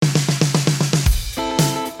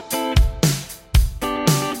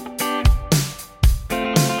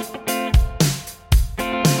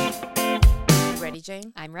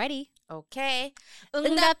Alrighty. Okay.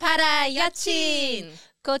 응답하라 여친.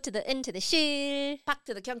 Go to the into the 실. Pak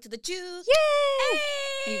to the kyung to the ju. Yay!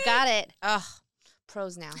 Hey! You got it. Oh,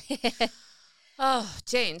 pros now. Oh,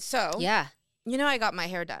 Jane. So, Yeah. you know I got my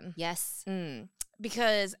hair done. Yes.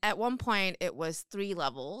 Because at one point it was 3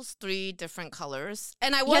 levels, 3 different colors.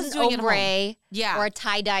 And I You was had doing an it ombre home. Yeah. or a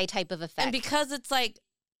tie-dye type of effect. And because it's like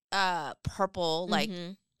purple, like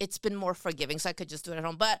Mhm. it's been more forgiving, so I could just do it at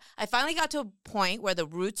home. But I finally got to a point where the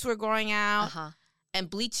roots were growing out. Uh-huh. And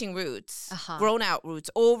bleaching roots, Uh-huh. grown out roots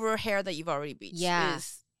over hair that you've already bleached Yeah.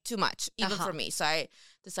 is too much, even for me. So I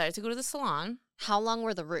decided to go to the salon. How long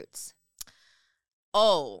were the roots?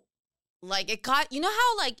 Oh, like it got, you know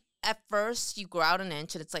how like at first you grow out an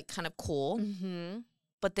inch and it's like kind of cool,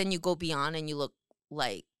 but then you go beyond and you look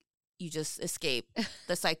like you just escaped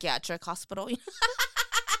the psychiatric hospital.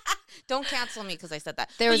 Don't cancel me because I said that.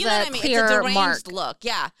 There was you know what I mean? clear It's a deranged mark. look.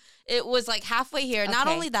 Yeah. It was like halfway here. Not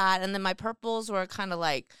Okay. only that, and then my purples were kind of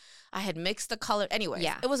like, I had mixed the color. Anyways,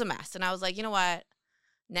 Yeah. it was a mess. And I was like, you know what?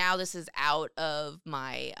 Now this is out of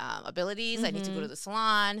my abilities. I need to go to the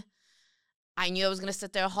salon. I knew I was going to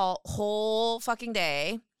sit there whole fucking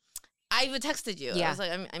day. I even texted you. Yeah. I was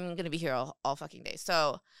like, I'm going to be here all fucking day.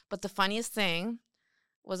 So, but the funniest thing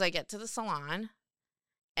was I get to the salon.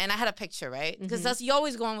 And I had a picture, right? Because you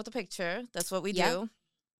always go on with a picture. That's what we do.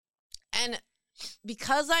 And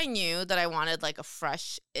because I knew that I wanted like a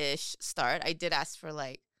fresh-ish start, I did ask for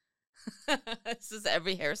like, this is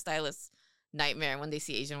every hairstylist's nightmare when they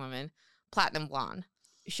see Asian women, platinum blonde.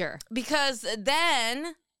 Sure. Because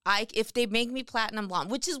then if they make me platinum blonde,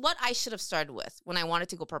 which is what I should have started with when I wanted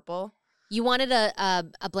to go purple. You wanted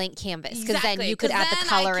a blank canvas because then you could add the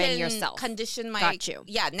color in yourself. Condition my. Got you.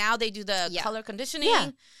 Yeah, now they do the color conditioning.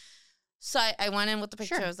 Yeah. So I went in with the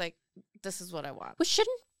picture. Sure. I was like, this is what I want. Which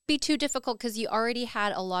shouldn't be too difficult because you already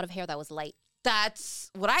had a lot of hair that was light.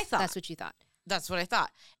 That's what I thought. That's what you thought. That's what I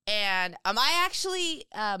thought. And I actually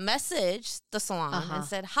messaged the salon and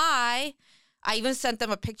said, hi. I even sent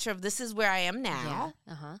them a picture of this is where I am now.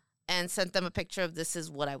 Yeah. And sent them a picture of this is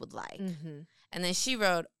what I would like. And then she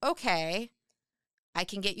wrote, okay, I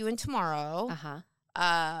can get you in tomorrow.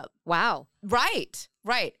 Wow. Right.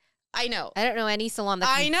 I know. I don't know any salon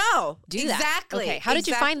that can do that. Exactly. Okay. How did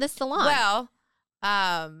you find this salon? Well,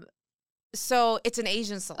 so it's an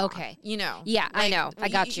Asian salon. Okay. You know. Yeah, like, I know. I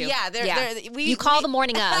got you. Yeah. You call the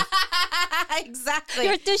morning of. Exactly.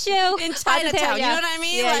 Your tissue. In Chinatown. You know what I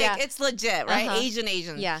mean? Yeah, it's legit, right? Asian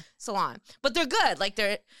salon. But they're good. Like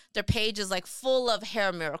their page is like full of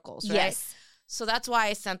hair miracles, right? Yes. So that's why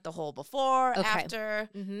I sent the whole before, after,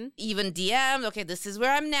 even DM. Okay, this is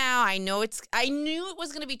where I'm now. I knew it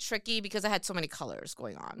was going to be tricky because I had so many colors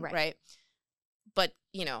going on, right? But,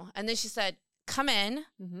 and then she said, come in.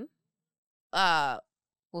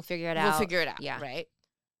 We'll figure it out. Yeah. Right?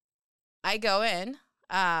 I go in.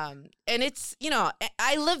 And it's,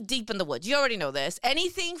 I live deep in the woods. You already know this.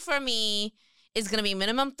 Anything for me is going to be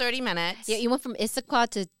minimum 30 minutes. Yeah, you went from Issaquah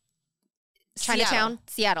to Chinatown,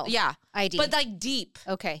 Seattle. Yeah. ID. But like deep.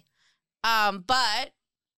 Okay. But,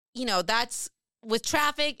 that's with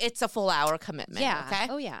traffic, it's a full hour commitment. Yeah. Okay.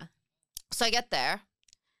 Oh, yeah. So I get there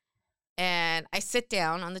and I sit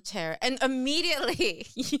down on the chair and immediately,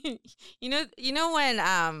 you know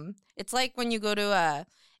when it's like when you go to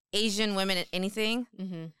Asian women at anything,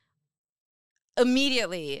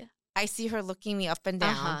 immediately I see her looking me up and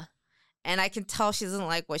down. And I can tell she doesn't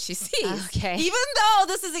like what she sees. Okay. Even though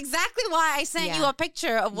this is exactly why I sent you a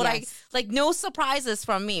picture of what I like, no surprises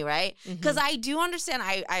from me, right? Because I do understand.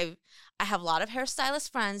 I have a lot of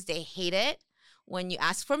hairstylist friends. They hate it when you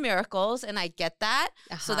ask for miracles, and I get that.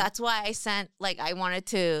 So that's why I sent. Like, I wanted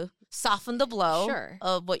to soften the blow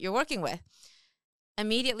of what you're working with.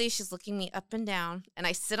 Immediately, she's looking me up and down, and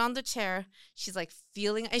I sit on the chair. She's like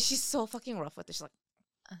feeling, and she's so fucking rough with it. She's like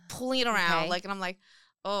pulling it around, like, and I'm like,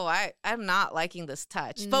 oh, I'm not liking this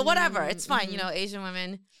touch. But whatever. It's fine. Asian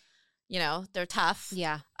women, they're tough.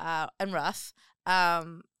 Yeah. And rough.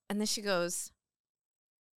 And then she goes,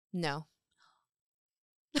 no.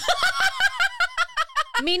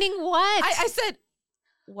 Meaning what? I said,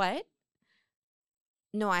 what?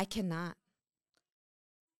 No, I cannot.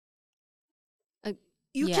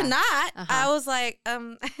 You cannot? I was like,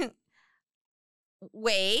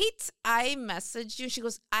 wait. I messaged you. She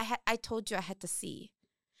goes, I told you I had to see.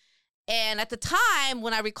 And at the time,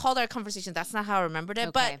 when I recalled our conversation, that's not how I remembered it.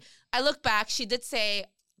 Okay. But I look back, she did say,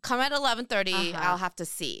 come at 11:30, I'll have to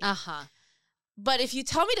see. But if you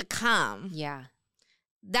tell me to come,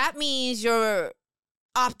 that means you're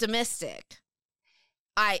optimistic,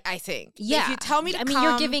 I think. Yeah. If you tell me to come.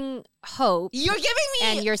 you're giving hope. You're giving me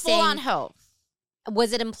and you're full-on saying, hope.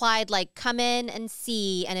 Was it implied like come in and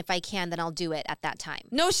see, and if I can, then I'll do it at that time?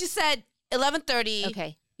 No, she said 11:30.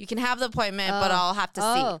 Okay. You can have the appointment, but I'll have to see.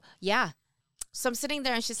 Oh, yeah. So I'm sitting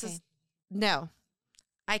there and she says, no,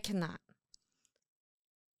 I cannot.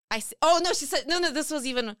 I say, oh, no, she said, no, this was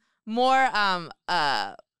even more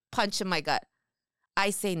punch in my gut. I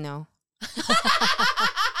say no.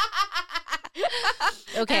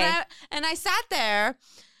 Okay. And I sat there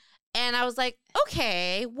and I was like,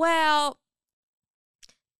 okay, well,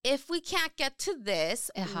 if we can't get to this,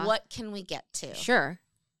 what can we get to? Sure.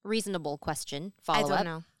 Reasonable question. Follow up. I don't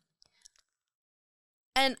know.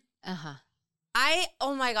 And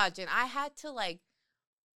oh my God, Jen, I had to like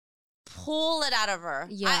pull it out of her.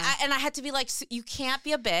 Yeah. And I had to be like, you can't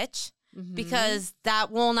be a bitch because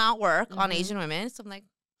that will not work on Asian women. So I'm like,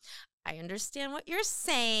 I understand what you're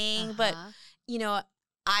saying, but you know,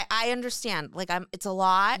 I understand. Like it's a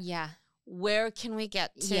lot. Yeah. Where can we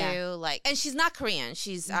get to? Yeah. Like, and she's not Korean.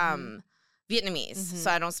 She's Vietnamese.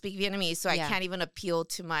 So I don't speak Vietnamese. So I can't even appeal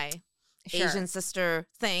to my Asian sister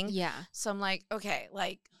thing. Yeah. So I'm like, okay,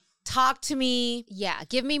 like talk to me. Yeah.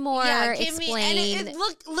 Give me more. Yeah, explain. And it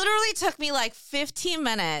literally took me like 15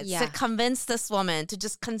 minutes to convince this woman to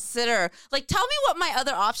just consider, like, tell me what my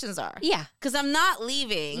other options are. Yeah. Because I'm not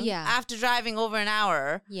leaving after driving over an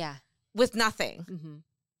hour with nothing.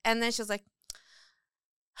 And then she was like,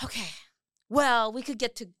 okay, well, we could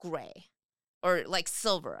get to gray. Or like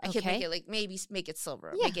silver. I could make it like maybe make it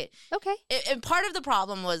silver. Yeah. Make it okay. And part of the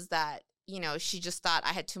problem was that, you know, she just thought I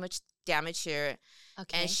had too much damage here.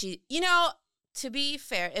 Okay. And she, you know, to be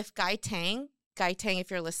fair, if Guy Tang,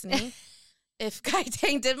 if you're listening, if Guy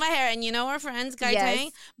Tang did my hair, and you know we're friends, Guy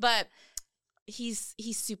Tang, but he's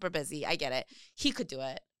super busy. I get it. He could do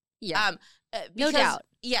it. Yeah. Because, no doubt.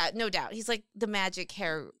 Yeah, no doubt. He's like the magic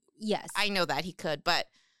hair. Yes. I know that he could, but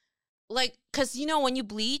like, because you know when you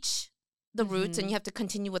bleach the roots and you have to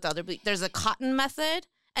continue with other bleach, there's a cotton method,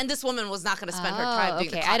 and this woman was not going to spend her time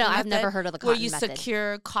doing the cotton method. I've never heard of the cotton method. Where you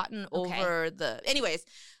secure cotton over the. Anyways,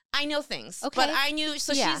 I know things, but I knew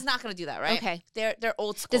she's not going to do that, right? Okay, they're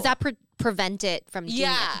old school. Does that prevent it from doing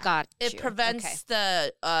it? Got it prevents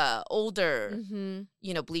the older,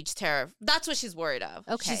 you know, bleached hair. That's what she's worried of.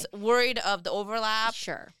 Okay, she's worried of the overlap.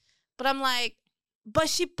 Sure, but I'm like, but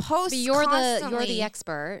she posts. But you're constantly. the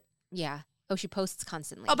expert. Yeah. Oh, she posts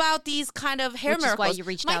constantly about these kind of hair miracles. Which is why you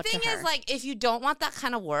reached out to her. My thing is, like, if you don't want that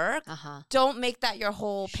kind of work, don't make that your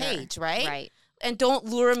whole page, right? Right. And don't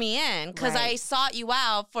lure me in, because I sought you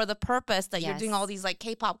out for the purpose that you're doing all these like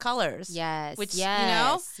K-pop colors. Yes. Which you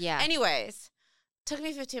know. Yeah. Anyways, took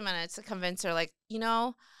me 15 minutes to convince her. Like, you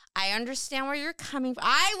know, I understand where you're coming from.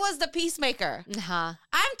 I was the peacemaker. I'm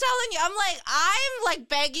telling you, I'm like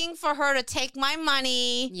begging for her to take my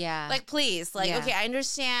money. Yeah. Like, please. Like, okay, I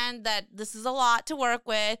understand that this is a lot to work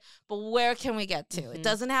with, but where can we get to? It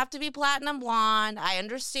doesn't have to be platinum blonde. I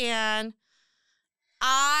understand.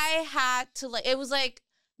 I had to, like, it was like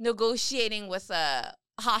negotiating with a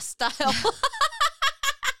hostile,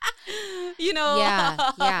 you know,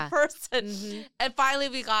 person. And finally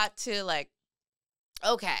we got to like,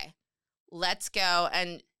 okay, let's go.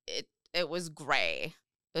 And it was gray.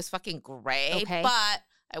 It was fucking gray. Okay. But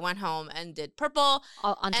I went home and did purple.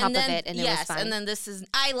 On top of it, and it was fine. And then this is,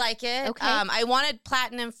 I like it. Okay. I wanted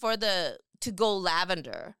platinum to go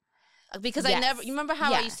lavender. Because I never, you remember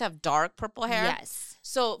how I used to have dark purple hair? Yes.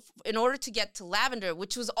 So in order to get to lavender,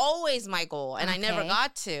 which was always my goal, and I never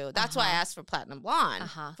got to, that's why I asked for platinum blonde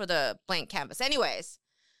for the blank canvas. Anyways.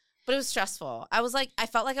 But it was stressful. I was like, I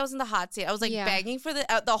felt like I was in the hot seat. I was like begging for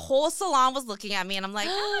the whole salon was looking at me, and I'm like,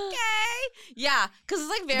 okay. Yeah. Because it's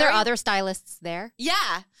like very. There are other stylists there?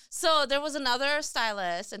 Yeah. So there was another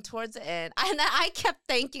stylist, and towards the end, and I kept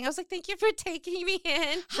thanking. I was like, thank you for taking me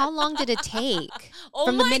in. How long did it take?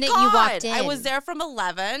 From the minute you walked in? I was there from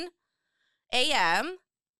 11 a.m.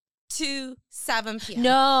 to 7 p.m.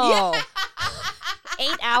 No. 8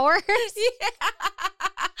 hours? Yeah.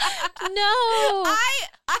 No.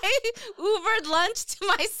 I Ubered lunch to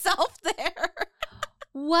myself there.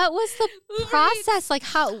 What was the process? Like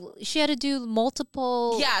how she had to do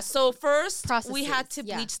multiple so first processes. We had to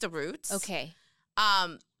bleach the roots. Okay.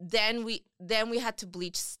 Then we had to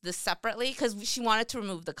bleach this separately because she wanted to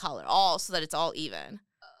remove the color so that it's all even.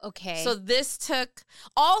 Okay. So this took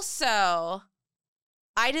also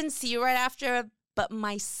I didn't see you right after, but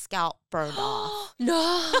my scalp burned off. No.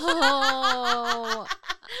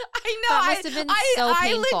 I know. That must have been so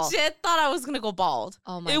painful. I legit thought I was going to go bald.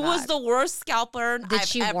 Oh my God. It was the worst scalp burn Did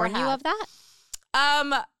she warn you of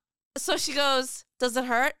that? So she goes, does it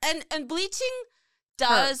hurt? And bleaching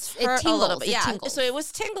does hurt a little bit. It tingles. So it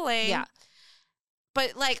was tingling. Yeah.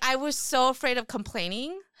 But like I was so afraid of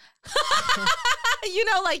complaining. You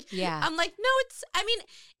know, like, yeah. I'm like, no,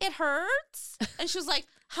 it hurts. And she was like,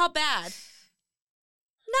 how bad?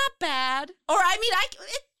 Not bad. Or, I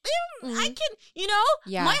can, you know,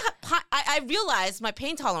 Yeah. I realized my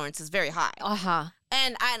pain tolerance is very high. Uh-huh.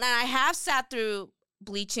 And I have sat through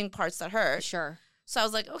bleaching parts that hurt. Sure. So I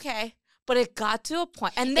was like, okay. But it got to a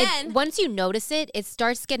point. And then once you notice it, it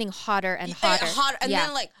starts getting hotter and hotter. And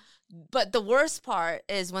then like, but the worst part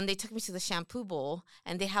is when they took me to the shampoo bowl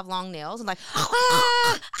and they have long nails. I'm like,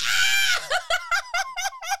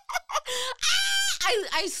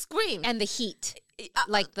 I scream. And the heat.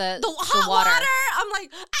 Like the hot water. I'm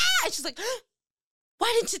like, and she's like,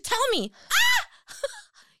 why didn't you tell me?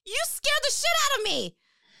 You scared the shit out of me.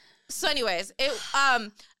 So anyways,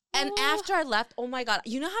 and after I left, oh my God,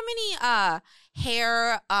 you know how many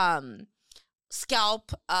hair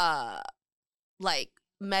scalp like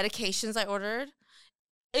medications I ordered?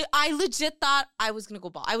 I legit thought I was gonna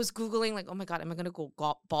go bald. I was Googling like, oh my God, am I gonna go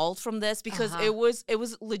bald from this? Because it was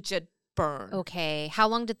legit burn. Okay. How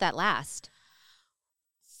long did that last?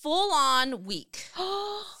 Full on week.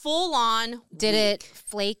 Full on. Did it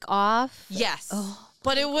flake off? Yes. Oh,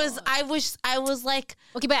 but it was. I was like.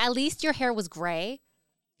 Okay, but at least your hair was gray.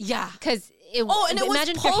 Yeah. Because it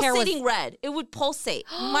was pulsating red. It would pulsate.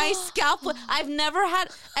 My scalp. I've never had.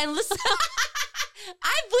 And listen,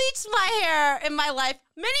 I bleached my hair in my life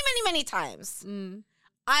many, many, many times. Mm.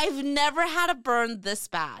 I've never had a burn this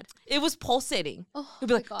bad. It was pulsating. Oh It'd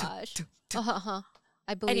be like, gosh.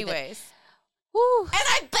 I believe it. Anyways. Woo. And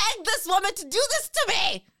I begged this woman to do this to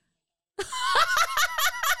me.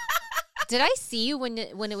 Did I see you when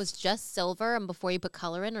it was just silver and before you put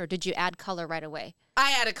color in, or did you add color right away?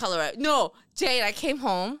 I added color. No, Jade, I came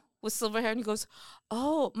home with silver hair and he goes,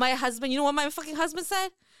 oh, my husband, you know what my fucking husband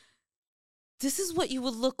said? This is what you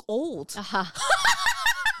would look old. Uh-huh.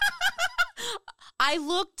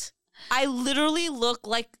 I literally looked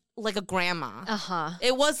like a grandma. Uh-huh.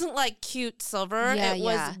 It wasn't like cute silver. Yeah, it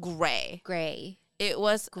was gray. Gray. It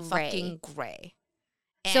was fucking gray.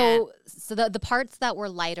 And so the parts that were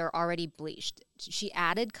lighter already bleached. She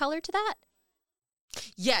added color to that?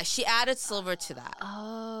 Yeah, she added silver to that.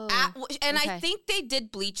 Oh. And I think they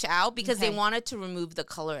did bleach out because they wanted to remove the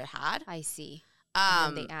color it had. I see.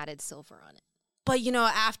 And then they added silver on it. But, you know,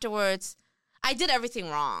 afterwards, I did everything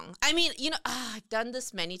wrong. I mean, you know, I've done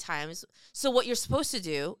this many times. So what you're supposed to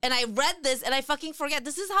do, and I read this and I fucking forget.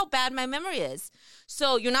 This is how bad my memory is.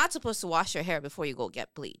 So you're not supposed to wash your hair before you go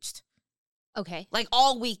get bleached. Okay. Like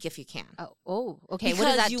all week if you can. Oh, okay. Because what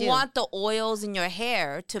does that do? you want the oils in your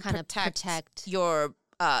hair to kind of protect your,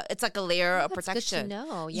 it's like a layer of protection. Good to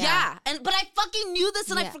know. Yeah. But I fucking knew this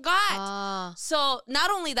and I forgot. Ah. So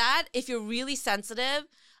not only that, if you're really sensitive,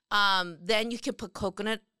 then you can put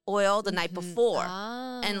coconut oil the night before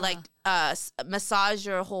and like massage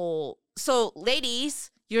your whole. So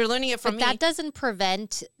ladies, you're learning it from me. But that doesn't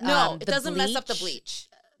prevent it doesn't mess up the bleach.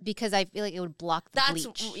 Because I feel like it would block the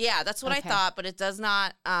bleach. Yeah, that's what I thought, but it does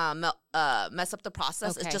not mess up the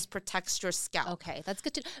process. Okay. It just protects your scalp. Okay, that's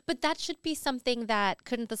good to. But that should be something that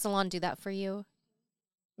couldn't the salon do that for you?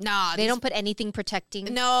 No, they don't put anything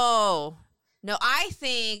protecting. No, I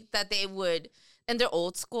think that they would, and they're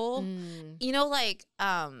old school. You know, like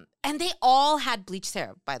and they all had bleached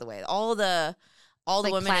hair. By the way, all the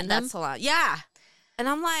like women platinum? in that salon. Yeah, and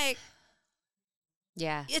I'm like.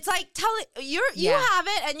 Yeah. It's like you have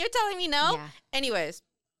it and you're telling me no. Yeah. Anyways,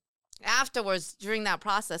 afterwards during that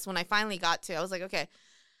process when I finally got to, I was like, okay.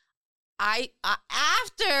 I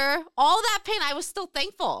after all that pain, I was still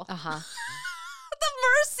thankful. Uh-huh. The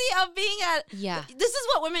mercy of being this is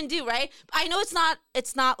what women do, right? I know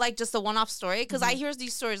it's not like just a one-off story because I hear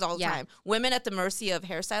these stories all the time. Women at the mercy of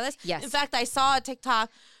hairstylists. Yes. In fact, I saw a TikTok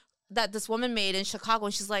that this woman made in Chicago,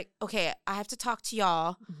 and she's like, okay, I have to talk to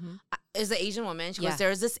y'all. Is an Asian woman. She goes,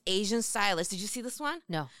 there's this Asian stylist. Did you see this one?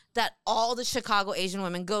 No. That all the Chicago Asian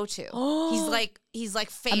women go to. He's like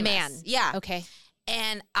famous. A man. Yeah. Okay.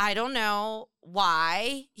 And I don't know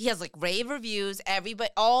why. He has like rave reviews.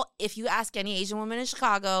 If you ask any Asian woman in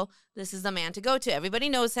Chicago, this is the man to go to. Everybody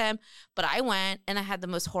knows him. But I went and I had the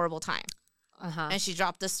most horrible time. And she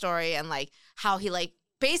dropped this story and like how he like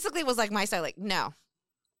basically was like my style, like, no.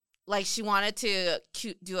 Like she wanted to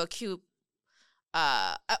do a cute,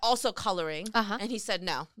 also coloring. And he said,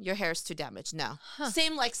 no, your hair is too damaged. No.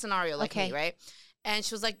 Same like scenario like me, right? And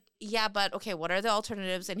she was like, yeah, but okay, what are the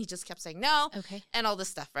alternatives? And he just kept saying no. Okay. And all this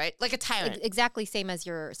stuff, right? Like a tyrant. Exactly same as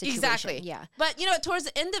your situation. Exactly. Yeah. But, you know, towards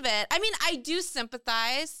the end of it, I mean, I do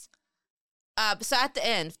sympathize. So at the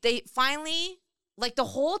end, they finally, like the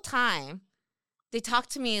whole time, they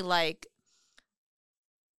talked to me like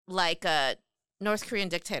a North Korean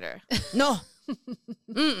dictator. No.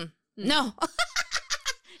 No.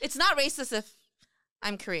 It's not racist if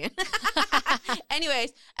I'm Korean.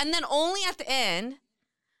 Anyways, and then only at the end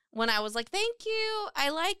when I was like, thank you, I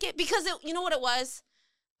like it. Because you know what it was?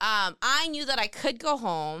 I knew that I could go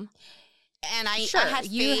home. And I had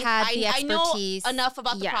faith. You had the expertise. I know enough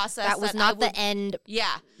about the process. That was not the end.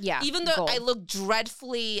 Yeah. Even though goal. I look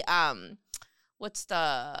dreadfully, what's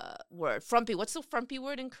the word? Frumpy. What's the frumpy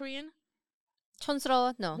word in Korean?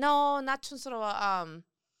 촌스러워? No. No, not 촌스러워.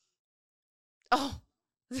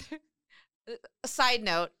 Side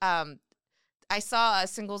note, I saw a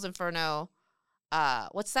Singles Inferno.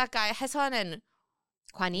 What's that guy? Haesun and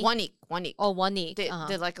Wanik. Oh, Wanik.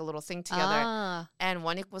 Did like a little thing together. And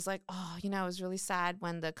Wanik was like, oh, I was really sad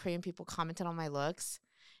when the Korean people commented on my looks.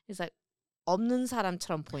 He's like, 없는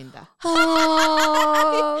사람처럼 보인다.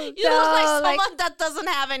 Oh, you look like someone that doesn't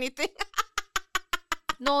have anything.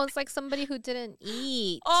 No, it's like somebody who didn't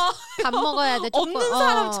eat. 밥 먹어야 돼. 없는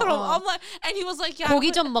사람처럼. I'm like, and he was like, yeah.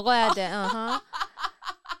 고기 좀 먹어야 돼.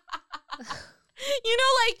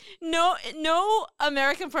 No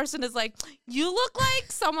American person is like, you look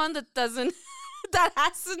like someone that doesn't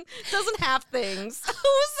have things. Who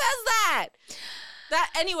says that?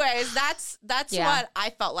 Anyways, that's what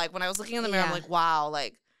I felt like when I was looking in the mirror. I'm like, wow,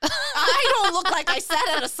 like I don't look like I sat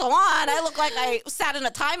at a salon. I look like I sat in a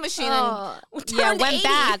time machine and turned 80.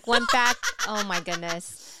 went back. Oh my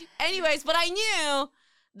goodness. Anyways, but I knew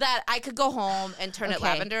that I could go home and turn it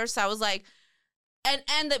lavender. So I was like,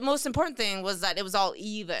 and the most important thing was that it was all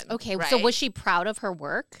even. Okay, right? So was she proud of her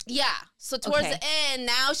work? Yeah. So towards the end,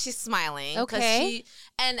 now she's smiling. Okay.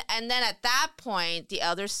 And then at that point, the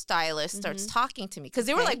other stylist starts talking to me because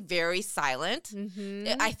they were like very silent.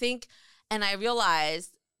 Mm-hmm. I think, and I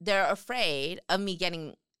realized they're afraid of me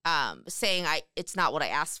getting saying it's not what I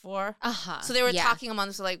asked for. So they were talking among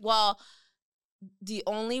themselves like, well, the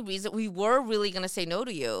only reason we were really going to say no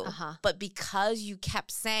to you, but because you kept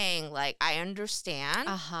saying, like, I understand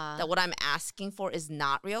that what I'm asking for is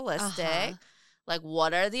not realistic. Like,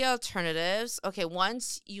 what are the alternatives? Okay,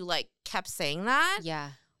 once you, like, kept saying that,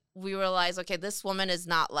 we realized, okay, this woman is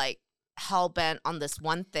not, like, hell-bent on this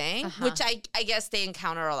one thing, which I guess they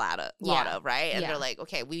encounter a lot of, right? And they're like,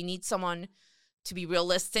 okay, we need someone to be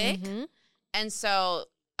realistic. And so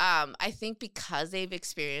I think because they've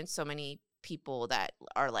experienced so many people that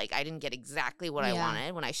are like, I didn't get exactly what I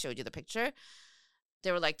wanted when I showed you the picture.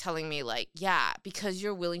 They were like telling me like, yeah, because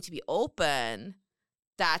you're willing to be open,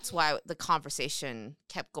 that's why the conversation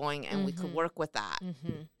kept going and we could work with that.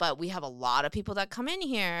 But we have a lot of people that come in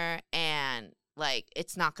here and like,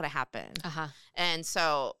 it's not going to happen. And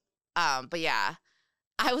so, but yeah,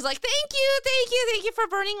 I was like, thank you for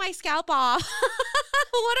burning my scalp off.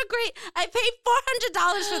 What a great, I paid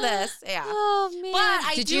 $400 for this. Yeah. Oh, man.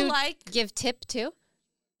 But Did you give tip too?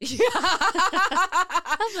 Yeah.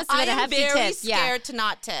 I am very scared to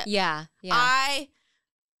not tip. Yeah.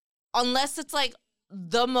 Unless it's like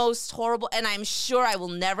the most horrible, and I'm sure I will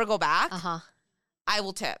never go back, I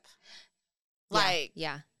will tip. Like,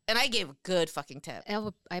 and I gave a good fucking tip.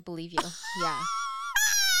 I believe you. Yeah.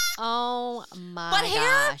 Oh my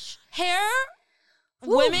gosh. Hair,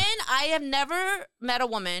 women, I have never met a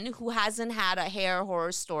woman who hasn't had a hair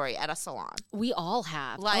horror story at a salon. We all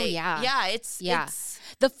have. Like, it's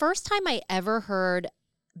the first time I ever heard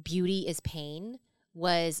beauty is pain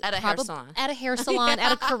was at a hair salon. At a hair salon,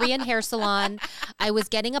 at a Korean hair salon. I was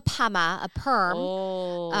getting a perm.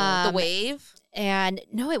 The wave? And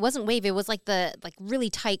no, it wasn't wave. It was like the really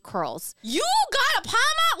tight curls. You got a pama?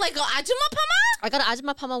 Like an ajuma pama? I got an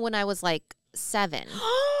ajuma pama when I was like 7.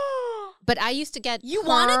 But I used to get You perms.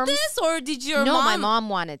 wanted this or did your mom? No, my mom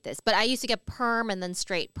wanted this. But I used to get perm and then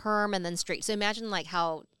straight. So imagine like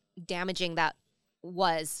how damaging that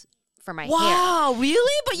was for my hair. Wow,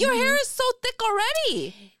 really? But your hair is so thick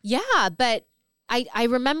already. Yeah, but I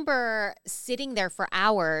remember sitting there for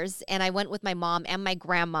hours, and I went with my mom and my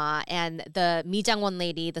grandma, and the Mijangwon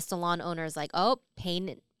lady, the salon owner, is like, oh,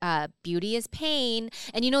 pain, beauty is pain.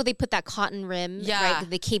 And they put that cotton rim, right?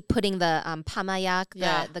 They keep putting the pamayak,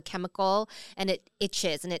 the chemical, and it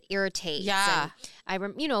itches and it irritates. Yeah.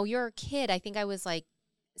 And you're a kid. I think I was like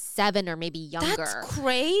 7 or maybe younger. That's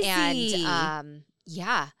crazy. And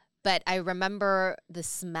but I remember the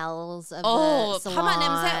smells of the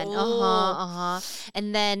salon.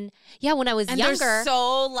 And then, when I was younger. They're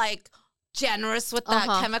so, like, generous with that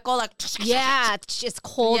chemical. Like, it's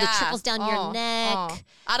cold. It trickles down your neck.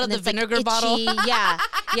 Out of the vinegar like bottle.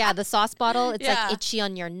 The sauce bottle. It's like itchy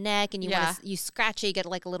on your neck. And you scratch it, you get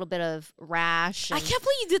like a little bit of rash. I can't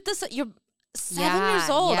believe you did this at you're 7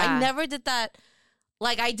 years old. I never did that.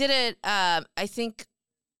 Like, I did it, I think,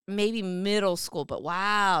 maybe middle school, but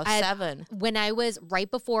wow, 7. When I was right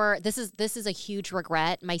before, this is a huge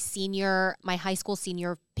regret. My high school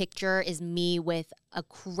senior picture is me with a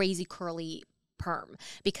crazy curly perm,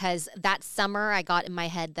 because that summer I got in my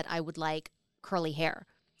head that I would like curly hair.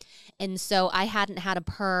 And so I hadn't had a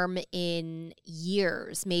perm in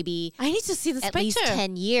years, maybe I need to see this at picture. least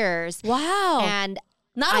 10 years. Wow. And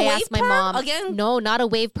not I a wave asked my perm mom again? No, not a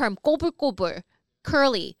wave perm. Gobur,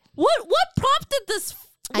 curly. What prompted this?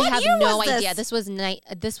 What I have year no was idea. This?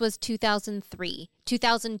 This was 2003,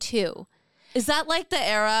 2002. Is that like the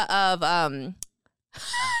era of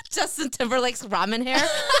Justin Timberlake's ramen hair?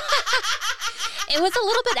 It was a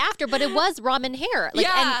little bit after, but it was ramen hair. Like,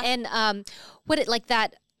 yeah. And what it like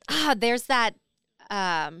that? There's that.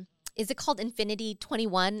 Is it called Infinity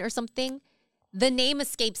 21 or something? The name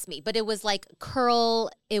escapes me, but it was like curl.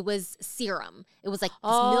 It was serum. It was like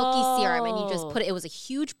this milky serum, and you just put it. It was a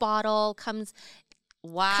huge bottle. Comes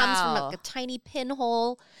from like a tiny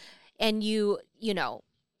pinhole, and you know,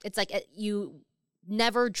 it's like you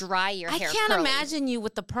never dry your hair. I can't curly. imagine you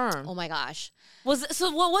with the perm. Oh my gosh. What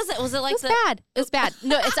was it? Was it like it was bad. It was bad.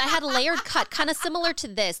 No, I had a layered cut, kind of similar to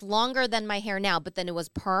this, longer than my hair now, but then it was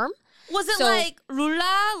perm. Was it like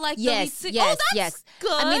Rula? Like yes, yes.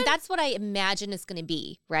 Good. I mean, that's what I imagine it's going to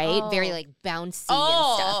be, right? Very like bouncy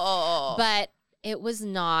and stuff. But it was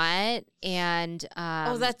not. And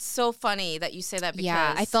that's so funny that you say that.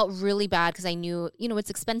 Because I felt really bad because I knew, it's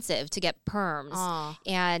expensive to get perms.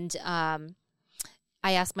 And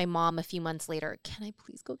I asked my mom a few months later, can I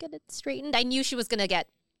please go get it straightened? I knew she was going to get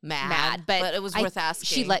mad, but it was worth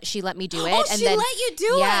asking. She let me do it. And she let you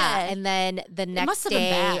do it. Yeah, and then the next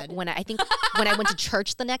day, when I went to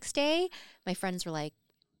church the next day, my friends were like,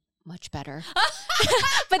 much better,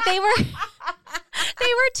 but they were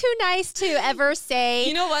too nice to ever say.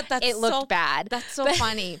 You know what? It looked bad. That's so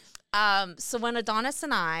funny. So when Adonis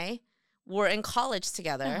and I were in college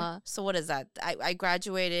together. So what is that? I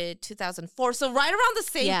graduated 2004. So right around the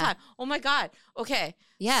same time. Oh my God. Okay.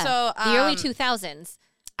 Yeah. So the early 2000s.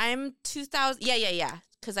 I'm 2000. Yeah.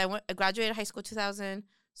 Because I graduated high school 2000.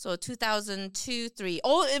 So 2002, 3.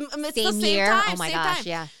 Oh, it's the same year. time. Oh my gosh.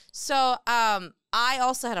 Yeah. So I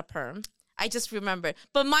also had a perm. I just remembered,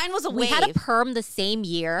 but mine was a wave. We had a perm the same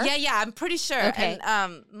year. Yeah, I'm pretty sure. Okay.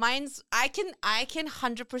 And mine's I can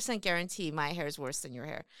 100% guarantee my hair is worse than your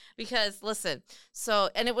hair because listen. So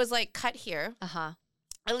and it was like cut here.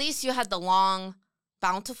 At least you had the long,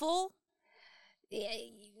 bountiful.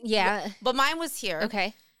 Yeah. But mine was here.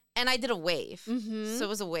 Okay. And I did a wave. Mm-hmm. So it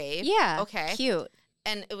was a wave. Yeah. Okay. Cute.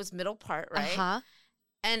 And it was middle part, right?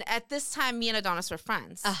 And at this time, me and Adonis were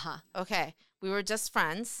friends. Okay. We were just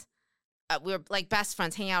friends. We were like best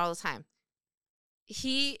friends, hanging out all the time.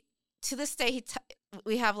 To this day,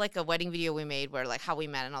 we have like a wedding video we made where like how we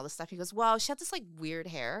met and all this stuff. He goes, "Wow, she had this like weird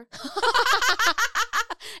hair."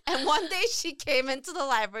 And one day she came into the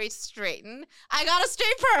library straightened. I got a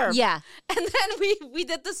straight perm. Yeah. And then we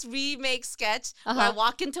did this remake sketch where I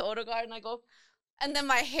walk into Odegaard and I go, and then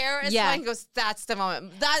my hair is fine. He goes, that's the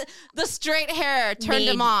moment. That the straight hair turned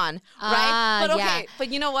him on, right? But okay,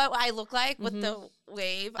 but you know what I look like with the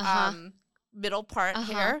wave, middle part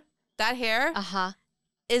hair. That hair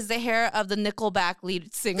is the hair of the Nickelback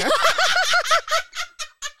lead singer.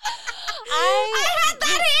 I had that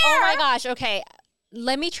hair. Oh my gosh. Okay.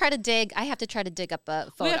 Let me try to dig. I have to try to dig up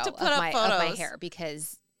a photo of my hair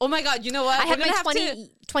because. Oh my God. You know what? I had my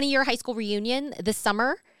 20-year high school reunion this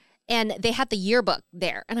summer. And they had the yearbook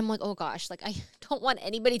there. And I'm like, oh gosh, like I don't want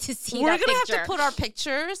anybody to see that picture. We're going to have to put our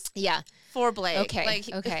pictures for Blake. Okay,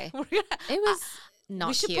 okay. It was not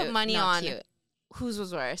we should cute. Put money on cute. Whose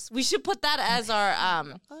was worse. We should put that as our...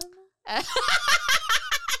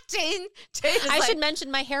 Jane I should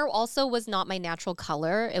mention my hair also was not my natural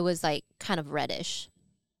color. It was like kind of reddish.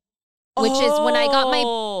 Which is when I got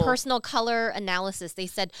my personal color analysis, they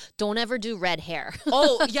said, don't ever do red hair.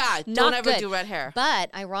 Oh, yeah. Don't ever do red hair.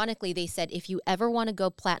 But ironically, they said, if you ever want to go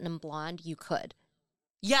platinum blonde, you could.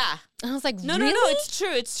 Yeah. And I was like, no, really? No, it's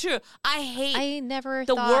true. It's true. I never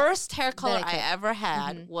the worst hair color I ever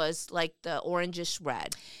had was like the orangish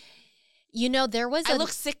red. You know, I look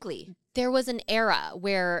sickly. There was an era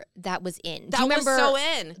where that was in. That do you remember was so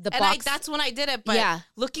in. The box? That's when I did it. But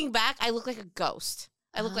looking back, I look like a ghost.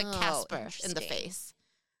 I look like Casper in the face.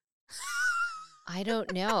 I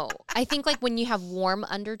don't know. I think like when you have warm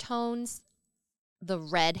undertones, the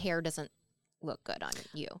red hair doesn't look good on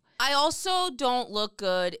you. I also don't look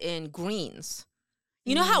good in greens.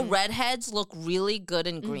 You know how redheads look really good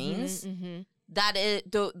in greens? that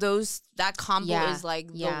is that combo is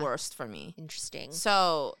like the worst for me. Interesting.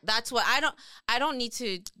 So that's what I don't need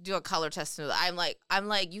to do a color test. I'm like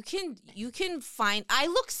you can find. I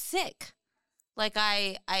look sick. Like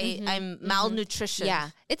I'm malnutrition.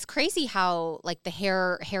 Yeah, it's crazy how like the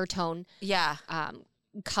hair tone,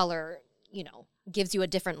 color, gives you a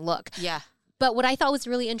different look. Yeah. But what I thought was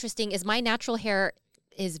really interesting is my natural hair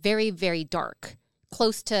is very, very dark,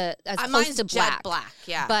 close to mine's to jet black.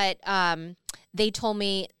 Yeah. But they told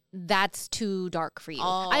me that's too dark for you.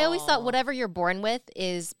 I always thought whatever you're born with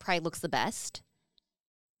probably looks the best.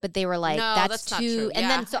 But they were like, no, that's too. Not true. And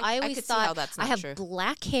then, so I always always thought I have true.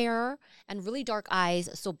 black hair and really dark eyes,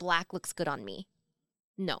 so black looks good on me.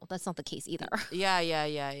 No, that's not the case either.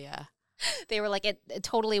 Yeah. They were like, it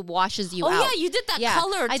totally washes you out. Oh, yeah, you did that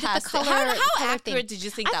color test. I did the color. How color accurate thing. did you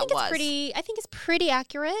think that was? I think it's pretty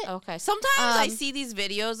accurate. Okay. Sometimes I see these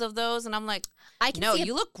videos of those, and I'm like,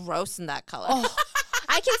 you look gross in that color. Oh,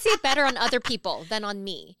 I can see it better on other people than on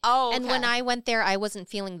me. Oh, okay. And when I went there, I wasn't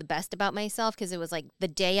feeling the best about myself because it was like the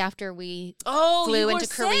day after we flew into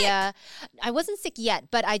Korea. I wasn't sick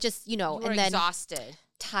yet, but I just, you were and then exhausted,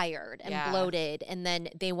 tired and bloated, and then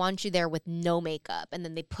they want you there with no makeup, and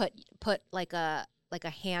then they put like a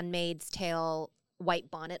Handmaid's Tale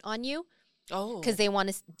white bonnet on you. Oh, because they want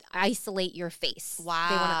to isolate your face. Wow,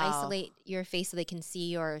 they want to isolate your face so they can see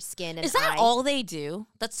your skin and Is that eyes. all they do?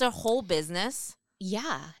 That's their whole business.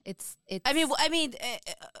 Yeah, it's. I mean,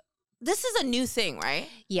 this is a new thing, right?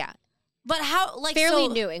 Yeah, but how? Like fairly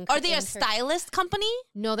new. Are they a stylist company?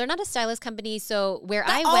 No, they're not a stylist company. So where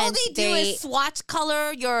but I all went, all they do is swatch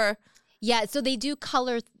color your. Yeah, so they do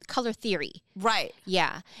color theory. Right.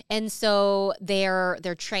 Yeah, and so they're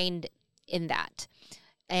trained in that,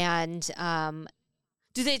 and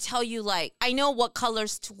do they tell you like I know what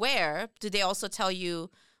colors to wear? Do they also tell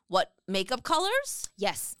you what makeup colors?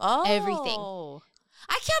 Yes. Oh, everything.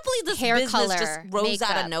 I can't believe this hair business color just rose makeup,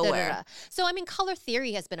 out of nowhere. So I mean, color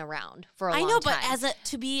theory has been around for a long time. I know, but as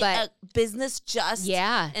to be a business just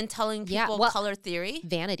and telling people color theory,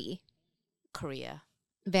 vanity, Korea,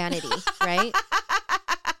 vanity, right?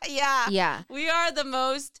 Yeah. We are the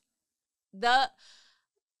most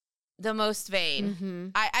vain. Mm-hmm.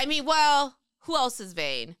 I mean, well, who else is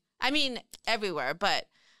vain? I mean, everywhere, but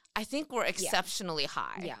I think we're exceptionally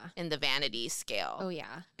high in the vanity scale. Oh,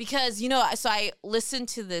 yeah. Because, so I listened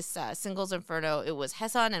to this Singles Inferno. It was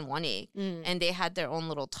Haesun and Wonhik, and they had their own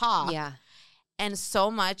little talk. Yeah. And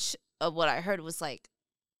so much of what I heard was like,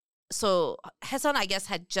 so Haesun, I guess,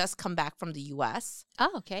 had just come back from the U.S.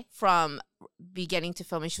 Oh, okay. From beginning to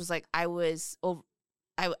film. And she was like, I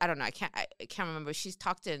don't know. I can't remember. She's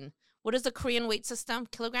talked in, what is the Korean weight system?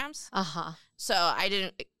 Kilograms? Uh-huh. So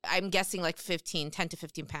I'm guessing like 10 to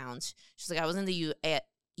 15 pounds. She's like, I was in the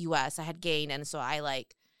U.S. I had gained. And so I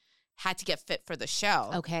had to get fit for the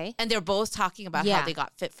show. Okay. And they're both talking about how they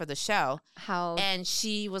got fit for the show. How? And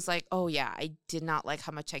she was like, oh yeah, I did not like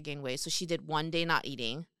how much I gained weight. So she did one day not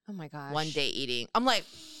eating. Oh my gosh. One day eating. I'm like,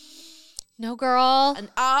 no, girl. And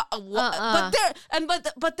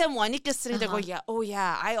but then Wonhik is sitting there going,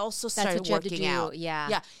 yeah, I also started working out.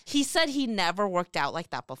 Yeah. He said he never worked out like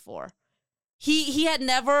that before. He had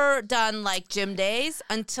never done like gym days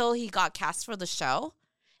until he got cast for the show,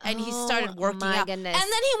 and he started working out. Goodness.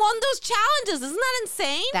 And then he won those challenges. Isn't that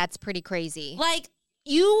insane? That's pretty crazy. Like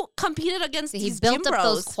you competed against these gym bros. He built up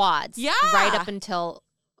those quads. Yeah. Right up until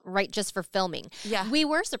just for filming. Yeah. We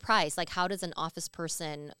were surprised. Like, how does an office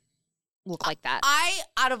person look like that?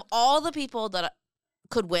 Out of all the people that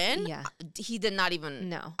could win, he did not even.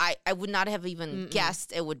 No. I would not have even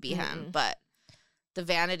guessed it would be him. But the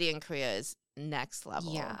vanity in Korea is next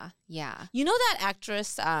level. Yeah. You know that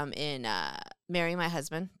actress in Marry My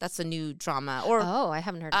Husband? That's a new drama. Or I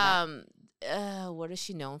haven't heard of that. What is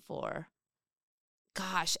she known for?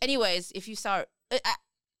 Gosh. Anyways, if you saw her,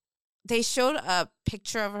 they showed a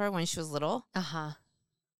picture of her when she was little. Uh-huh.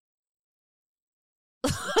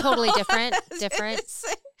 Totally different.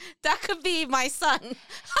 That could be my son.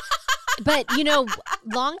 But,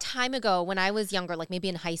 long time ago when I was younger, like maybe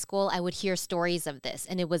in high school, I would hear stories of this.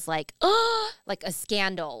 And it was like, like a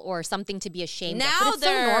scandal or something to be ashamed of. But it's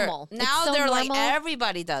so normal. Now so they're normal. like,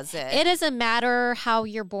 everybody does it. It doesn't matter how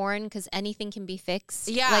you're born because anything can be fixed.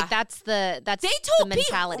 Yeah. Like that's the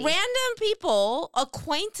mentality. Random people,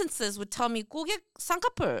 acquaintances would tell me, go get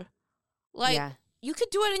쌍꺼풀. Like, you could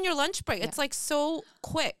do it in your lunch break. It's like so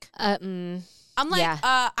quick. I'm like,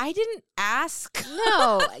 I didn't ask.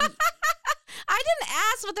 No. I didn't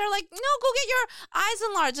ask, but they're like, no, go get your eyes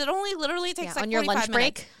enlarged. It only literally takes like on your lunch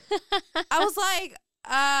break. I was like,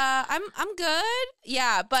 I'm good.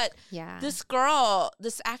 Yeah, but this girl,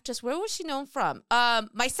 this actress, where was she known from?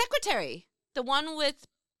 My Secretary. The one with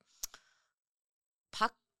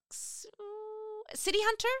Pak City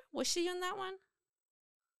Hunter? Was she in that one?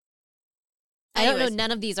 I don't know.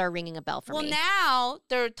 None of these are ringing a bell for me. Well, now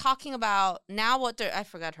they're talking about I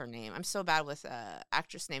forgot her name. I'm so bad with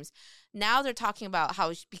actress names. Now they're talking about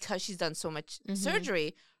how because she's done so much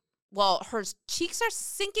surgery, well, her cheeks are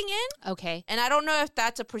sinking in. Okay. And I don't know if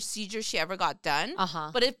that's a procedure she ever got done.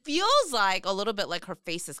 But it feels like a little bit like her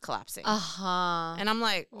face is collapsing. And I'm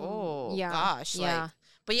like, oh, gosh. Yeah. Like,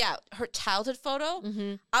 but yeah, her childhood photo,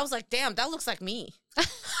 I was like, damn, that looks like me.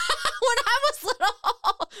 When I was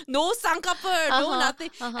little, no 쌍꺼풀, no nothing.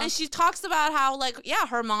 And she talks about how, like, yeah,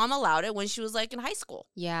 her mom allowed it when she was, like, in high school.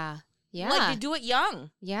 Yeah. Yeah. Like, they do it young.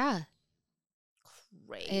 Yeah.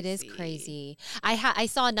 Crazy. It is crazy. I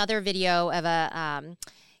saw another video of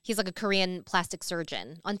he's like a Korean plastic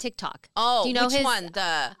surgeon on TikTok. Oh, do you know which one?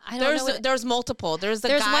 There's multiple. There's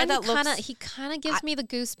guy one that looks... He kind of gives me the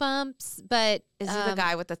goosebumps, but... Is he the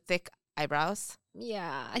guy with the thick eyebrows?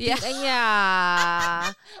 Yeah. I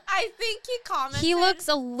think he commented. He looks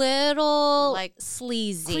a little like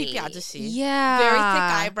sleazy. Creepy ajashi. Yeah. Very thick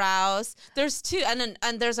eyebrows. There's two. And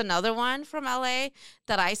there's another one from LA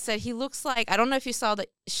that I said he looks like, I don't know if you saw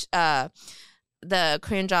the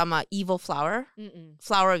Korean drama Evil Flower.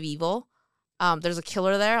 Flower of Evil. There's a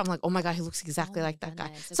killer there. I'm like, oh my God, he looks exactly like that guy.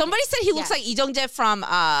 Okay. Somebody said he looks like Lee Jung-jae from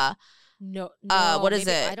what is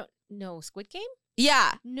it? I don't know. Squid Game?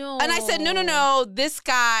 Yeah. No. And I said, no. This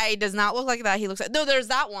guy does not look like that. He looks like... No, there's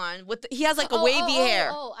that one. He has like a wavy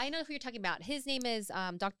hair. Oh, I know who you're talking about. His name is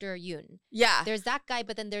Dr. Yoon. Yeah. There's that guy,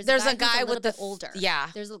 but then there's a guy who's a little with bit older. Yeah.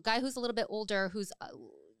 There's a guy who's a little bit older who's...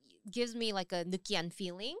 gives me like a 느끼한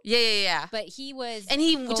feeling. Yeah. But he was... And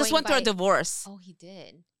he just went through a divorce. Oh, he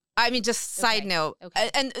did. I mean, just side note. Okay.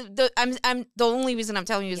 And the only reason I'm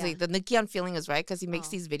telling you is like the Nikian feeling is right because he makes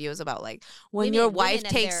these videos about like when your wife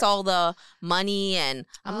takes all the money and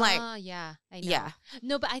I'm like, yeah, I know. Yeah.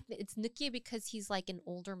 No, but it's Nikia because he's like an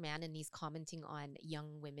older man and he's commenting on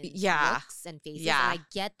young women's looks and faces. Yeah. And I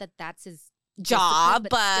get that that's his job,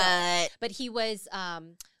 but he was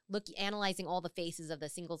analyzing all the faces of the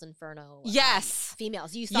Singles Inferno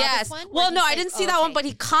females. You saw this one? Well, no, I didn't see that one, but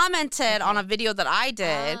he commented on a video that I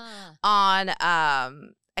did on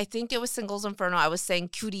I think it was Singles Inferno. I was saying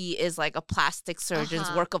Cutie is like a plastic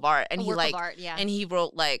surgeon's work of art. And and he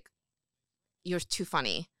wrote like, you're too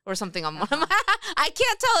funny or something on one of my I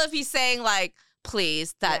can't tell if he's saying like,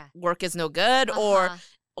 please, that work is no good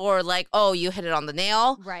or like, oh, you hit it on the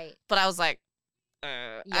nail. Right. But I was like,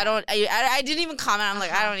 I didn't even comment. I'm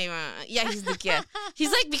like, I don't even. Yeah, he's the kid.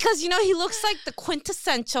 He's like, because he looks like the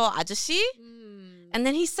quintessential ajashi, and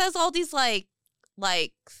then he says all these like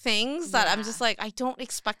things that I'm just like, I don't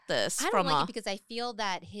expect this. I don't like it because I feel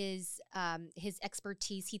that his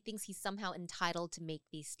expertise, he thinks he's somehow entitled to make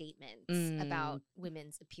these statements about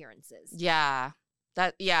women's appearances. Yeah,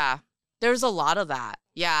 there's a lot of that.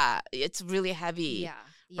 Yeah, it's really heavy.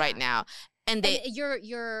 Right now, and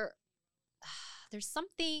you're. There's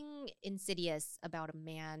something insidious about a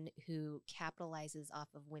man who capitalizes off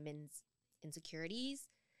of women's insecurities.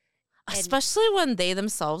 Especially when they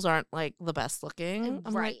themselves aren't like the best looking.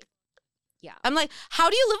 I'm right. Like, I'm like, how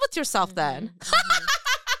do you live with yourself then?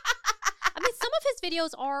 I mean, some of his videos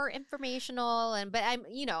are informational but I'm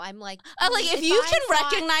like if you can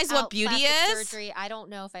recognize what beauty is. Surgery, I don't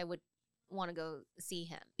know if I would want to go see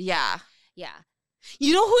him. Yeah. Yeah.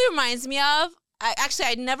 You know who he reminds me of?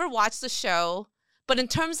 I never watched the show. But in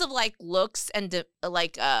terms of like looks and the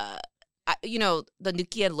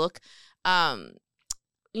Nukian look,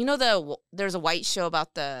 there's a white show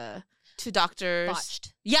about the two doctors.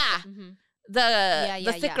 Botched. Yeah,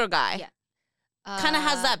 the thicker guy. Yeah, kind of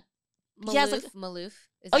has that. He has like Maloof.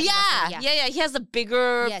 Yeah. He has the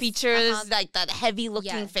bigger features, like that heavy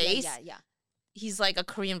looking face. Yeah. He's like a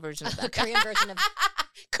Korean version of that. Korean version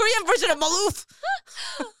of Maloof.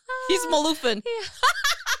 He's Maloofin. Yeah.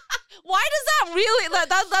 Why does that really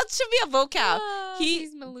that should be a vocab?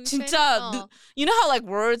 He's Maloofin. You know how like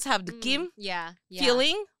words have the 느낌? Yeah.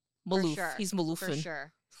 Feeling? Maloof. Sure. He's Maloofin. For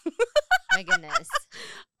sure. My goodness.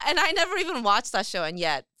 And I never even watched that show, and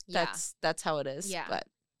yet that's how it is. Yeah. But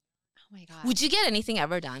oh my God. Would you get anything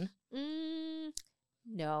ever done?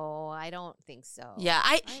 No, I don't think so. Yeah,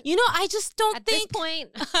 I just don't think. At this point.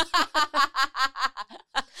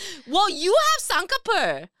 Well, you have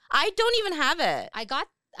쌍꺼풀. I don't even have it.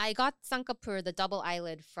 I got 쌍꺼풀, the double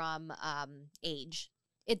eyelid from Age.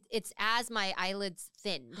 It's as my eyelids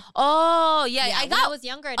thinned. Oh, yeah. I got when I was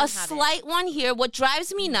younger, I didn't have slight one here. What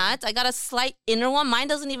drives me nuts, I got a slight inner one. Mine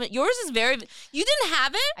doesn't even... Yours is very... You didn't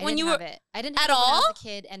have it when you were... I didn't have it when I was a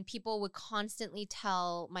kid, and people would constantly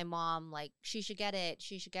tell my mom, like, she should get it.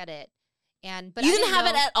 But you didn't have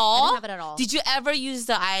it at all? I didn't have it at all. Did you ever use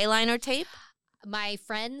the eyeliner tape? My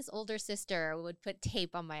friend's older sister would put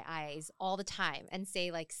tape on my eyes all the time and say,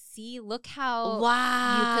 like, see, look how you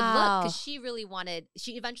could look. Because she really wanted,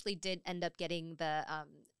 she eventually did end up getting the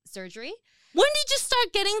surgery. When did you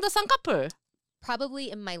start getting the sangkapur? Probably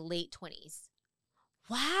in my late 20s.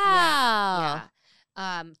 Wow.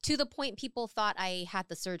 Yeah. To the point people thought I had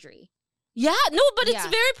the surgery. Yeah, no, but it's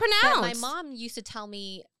very pronounced. But my mom used to tell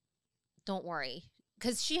me, don't worry.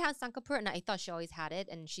 Because she has sangkapur, and I thought she always had it,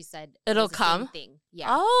 and she said it'll the come. same thing. Yeah.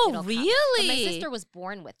 Oh, really? But my sister was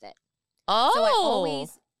born with it. Oh. So I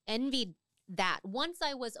always envied that. Once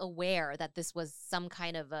I was aware that this was some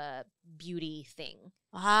kind of a beauty thing.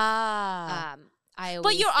 Ah. I always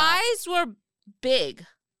But your eyes were big.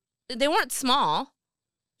 They weren't small.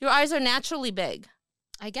 Your eyes are naturally big.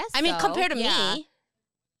 I guess. I mean, compared to me.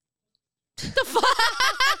 The fuck?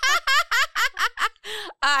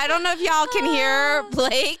 I don't know if y'all can hear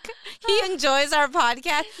Blake. He enjoys our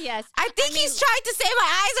podcast. Yes. I think he's trying to say my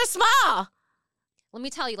eyes are small. Let me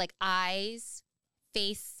tell you, like eyes,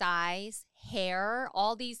 face size, hair,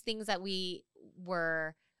 all these things that we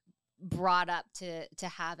were brought up to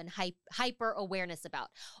have and hyper awareness about.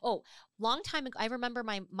 Oh, long time ago, I remember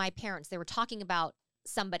my parents, they were talking about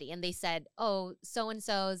somebody and they said, oh,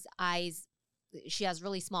 so-and-so's eyes, she has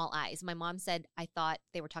really small eyes. My mom said, I thought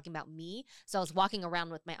they were talking about me. So I was walking around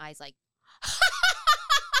with my eyes like.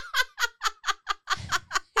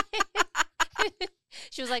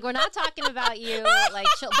 She was like, we're not talking about you. Like,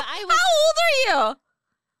 but I was. How old are you?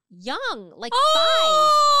 Young, like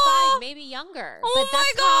 5, maybe younger. Oh but my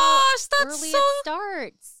that's gosh, how that's early so. It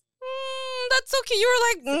starts. That's okay. You were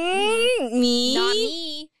like,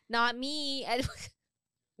 me? Not me.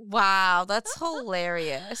 Wow, that's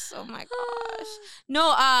hilarious. Oh my gosh.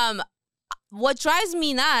 No, what drives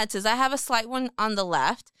me nuts is I have a slight one on the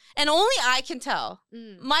left, and only I can tell.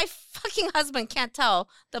 My fucking husband can't tell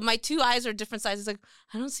that my 2 eyes are different sizes. Like,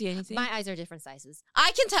 I don't see anything. My eyes are different sizes.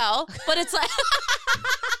 I can tell, but it's like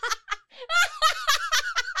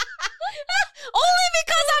only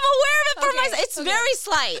because I'm aware of it for myself. It's very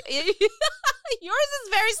slight. Yours is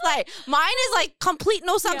very slight. Mine is like complete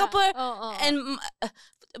no sangkapur. And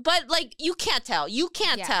but like you can't tell. You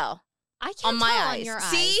can't tell. I can't on my tell eyes. on your eyes.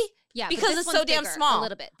 See? Yeah, because it's so damn small. A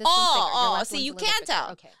little bit. This one's bigger. See, you can't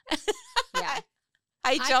tell. Okay. Yeah.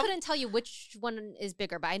 I couldn't tell you which one is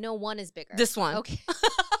bigger, but I know one is bigger. This one. Okay.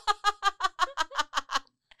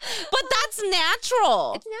 But that's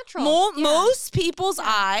natural. It's natural. Most people's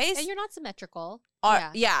eyes, and you're not symmetrical.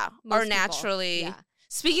 Are Most naturally. People. Yeah.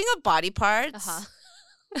 Speaking of body parts.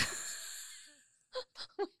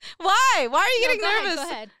 Why? Why are you getting nervous? Go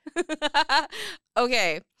ahead.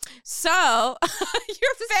 Okay. So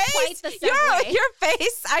your face. Your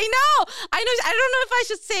face. I know. I don't know if I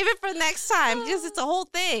should save it for next time because it's a whole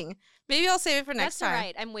thing. Maybe I'll save it for next time. That's all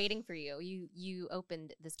right. I'm waiting for you. You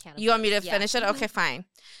opened this can of You want me to finish it? Okay, fine.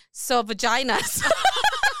 So vaginas.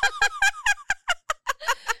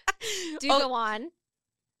 Go on.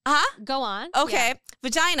 Huh? Go on. Okay. Yeah.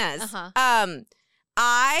 Vaginas.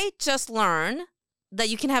 I just learned that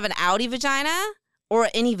you can have an outie vagina or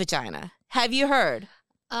any vagina. Have you heard?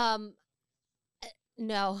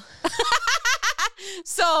 No.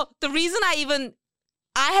 So the reason I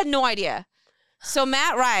had no idea. So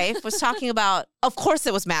Matt Rife was talking about, of course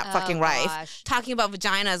it was Matt fucking Rife, talking about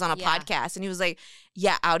vaginas on a podcast. And he was like,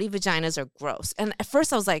 yeah, outie vaginas are gross. And at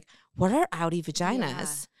first I was like, what are outie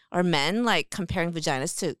vaginas? Are men like comparing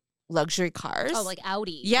vaginas to luxury cars? Oh, like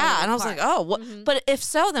Audi. Yeah. And I was like, oh, what? Mm-hmm. But if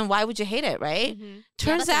so, then why would you hate it, right? Mm-hmm.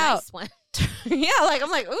 Turns out. Nice one. I'm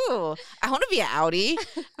like, ooh, I want to be an Audi.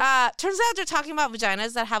 Turns out they're talking about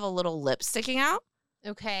vaginas that have a little lip sticking out.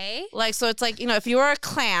 Okay. Like, so it's like, if you were a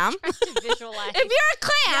clam. To visualize. If you're a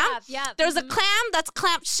clam, there's a clam that's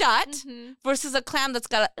clamped shut versus a clam that's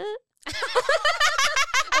got a.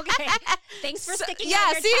 Okay. Thanks for sticking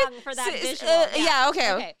out your tongue for that visual.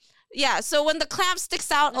 Okay. Yeah, so when the clamp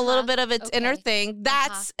sticks out a little bit of its inner thing,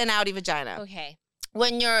 that's an outie vagina. Okay.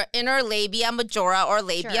 When your inner labia majora or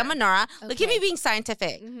labia minora, look at me being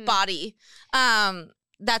scientific, body,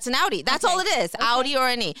 that's an outie. That's all it is, outie or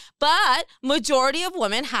any. But majority of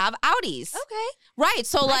women have outies. Okay. Right,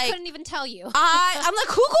 so like. I couldn't even tell you. I'm like,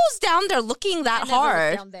 who goes down there looking that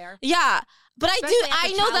hard? Down there. Yeah, but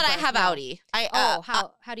I know that I have outie.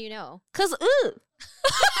 How do you know? 'Cause,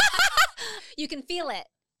 You can feel it.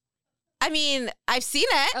 I mean, I've seen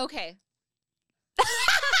it. Okay.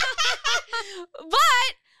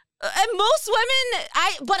 And most women,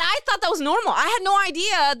 I thought that was normal. I had no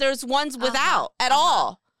idea there's ones without at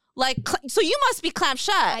all. Like, so you must be clamped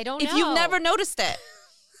shut. I don't know. If you've never noticed it.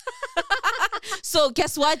 So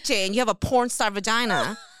guess what, Jane? You have a porn star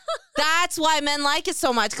vagina. That's why men like it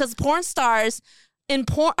so much, because porn stars in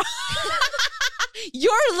porn.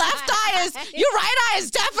 Your right eye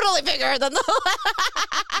is definitely bigger than the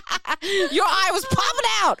your eye was popping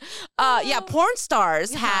out. Yeah, porn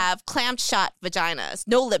stars have clamped shut vaginas,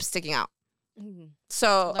 no lips sticking out.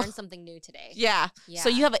 So learned something new today. Yeah. So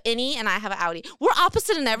you have an innie and I have an outie. We're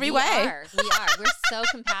opposite in every way. We are. We're so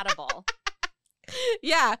compatible.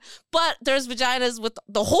 Yeah, but there's vaginas with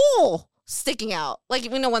the hole sticking out, like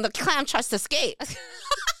when the clam tries to escape.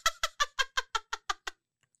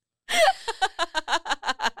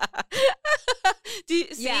 Do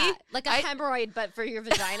you see? Yeah, like a hemorrhoid, but for your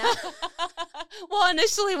vagina. Well,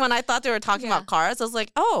 initially when I thought they were talking about cars, I was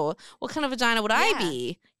like, oh, what kind of vagina would I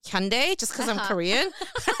be? Hyundai, just because I'm Korean?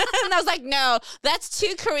 And I was like, no, that's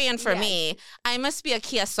too Korean for me. I must be a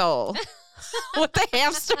Kia Soul with the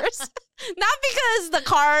hamsters. Not because the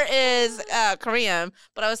car is Korean,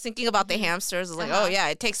 but I was thinking about the hamsters. I was like, oh, yeah,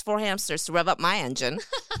 it takes 4 hamsters to rev up my engine.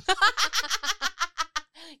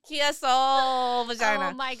 Kia Soul vagina.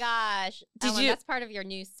 Oh my gosh. That's part of your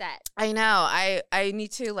new set. I know. I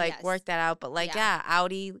need to work that out. But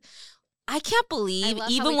Audi. I can't believe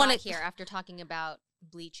even when here after talking about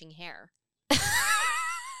bleaching hair.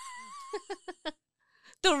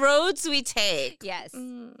 The roads we take. Yes.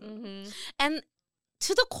 Mm-hmm. And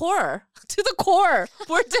to the core,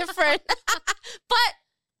 we're different. But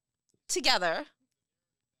together,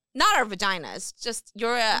 not our vaginas. Just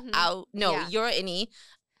you're you're an innie.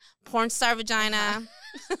 Porn star vagina.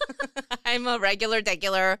 I'm a regular. I'm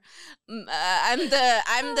the.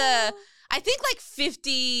 I think like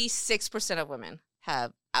 56% of women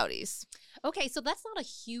have outies. Okay, so that's not a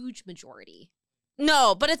huge majority.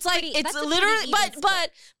 No, but it's like it's literally,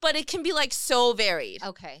 but it can be like so varied.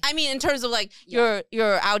 Okay, I mean in terms of like your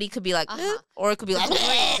outie could be like, or it could be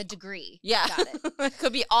the degree. Yeah, got it. It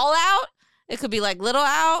could be all out. It could be like little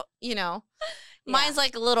out. You know, mine's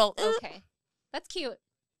like a little. Okay, that's cute.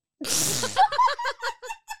 I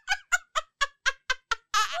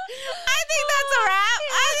think that's a wrap.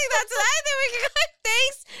 I think we can.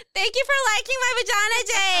 Thanks. Thank you for liking my vagina,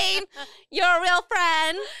 Jane. You're a real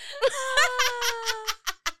friend.